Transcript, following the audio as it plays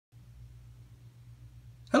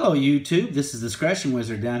Hello YouTube, this is the Scratching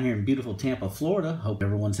Wizard down here in beautiful Tampa, Florida. Hope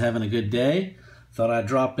everyone's having a good day. Thought I'd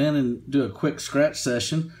drop in and do a quick scratch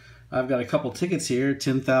session. I've got a couple tickets here,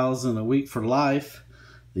 10,000 a week for life.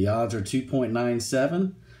 The odds are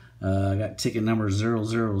 2.97. I got ticket number 000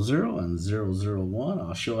 and 001.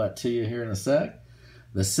 I'll show that to you here in a sec.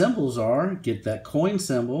 The symbols are, get that coin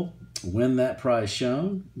symbol, win that prize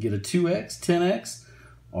shown, get a 2x, 10x,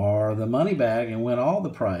 or the money bag and win all the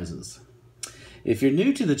prizes. If you're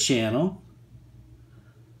new to the channel,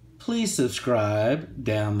 please subscribe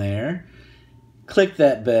down there. Click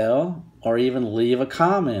that bell or even leave a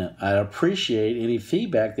comment. I appreciate any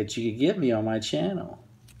feedback that you could give me on my channel.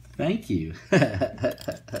 Thank you.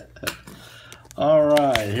 All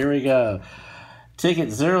right, here we go. Ticket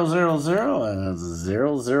 000 and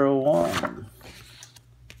 001.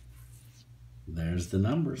 There's the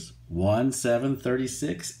numbers. 1, 7,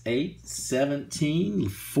 36, 8, 17,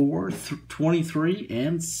 4, 23,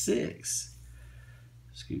 and 6.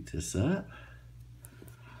 Scoot this up.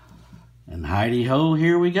 And Heidi-ho,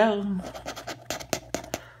 here we go.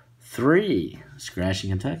 3,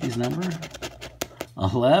 Scratching Kentucky's number.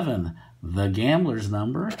 11, the Gambler's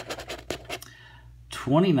number.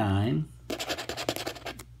 29,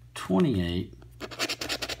 28,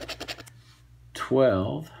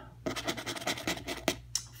 12,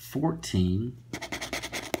 14,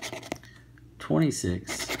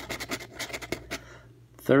 26,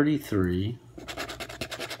 33,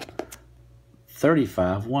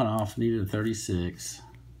 35, one off, needed 36,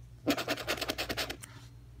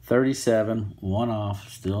 37, one off,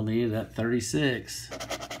 still needed that 36,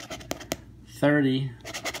 30,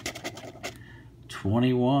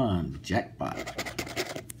 21, jackpot,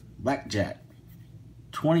 blackjack,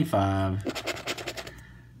 25,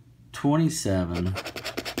 27,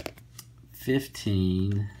 15,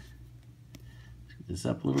 get this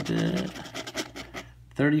up a little bit,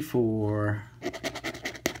 34,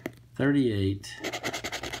 38,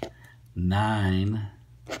 9,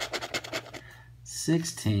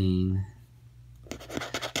 16,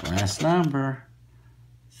 last number,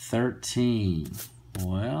 13.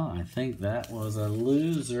 Well, I think that was a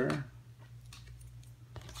loser.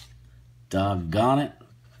 Doggone it.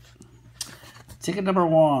 Ticket number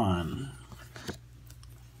 1.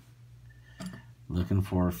 Looking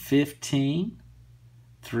for 15,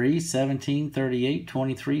 3, 17, 38,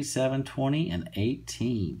 23, 7, 20, and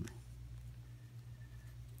 18.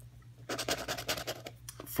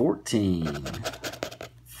 14,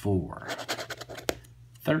 4,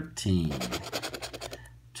 13,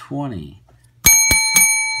 20.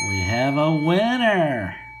 We have a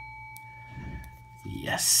winner.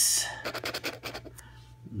 Yes.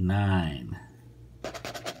 9.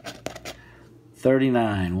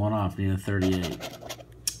 39, one off, need a 38.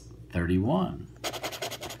 31.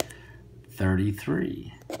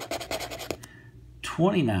 33.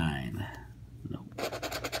 29. Nope.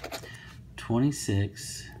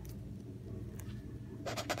 26.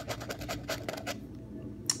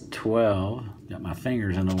 12. Got my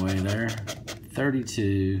fingers in the way there.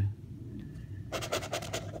 32.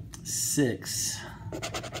 6.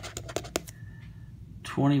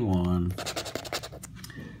 21.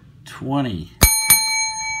 20.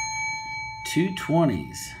 2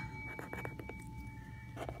 20s.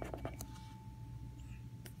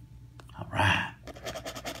 All right.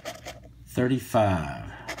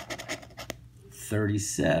 35.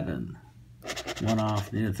 37. One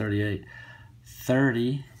off, need a 38.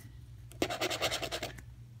 30.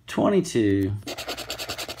 22.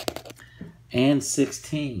 And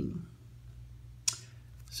 16.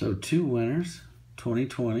 So 2 winners,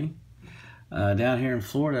 2020. Down here in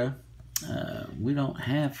Florida, we don't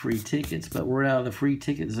have free tickets, but we're out of the free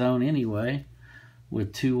ticket zone anyway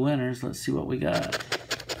with 2 winners. Let's see what we got.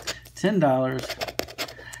 $10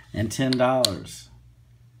 and $10.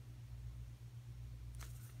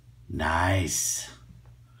 Nice.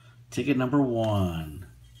 Ticket number 1.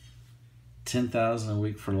 10,000 a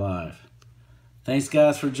week for life. Thanks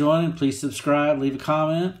guys for joining. Please subscribe, leave a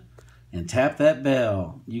comment, and tap that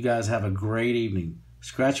bell. You guys have a great evening.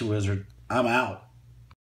 Scratch Wizard, I'm out.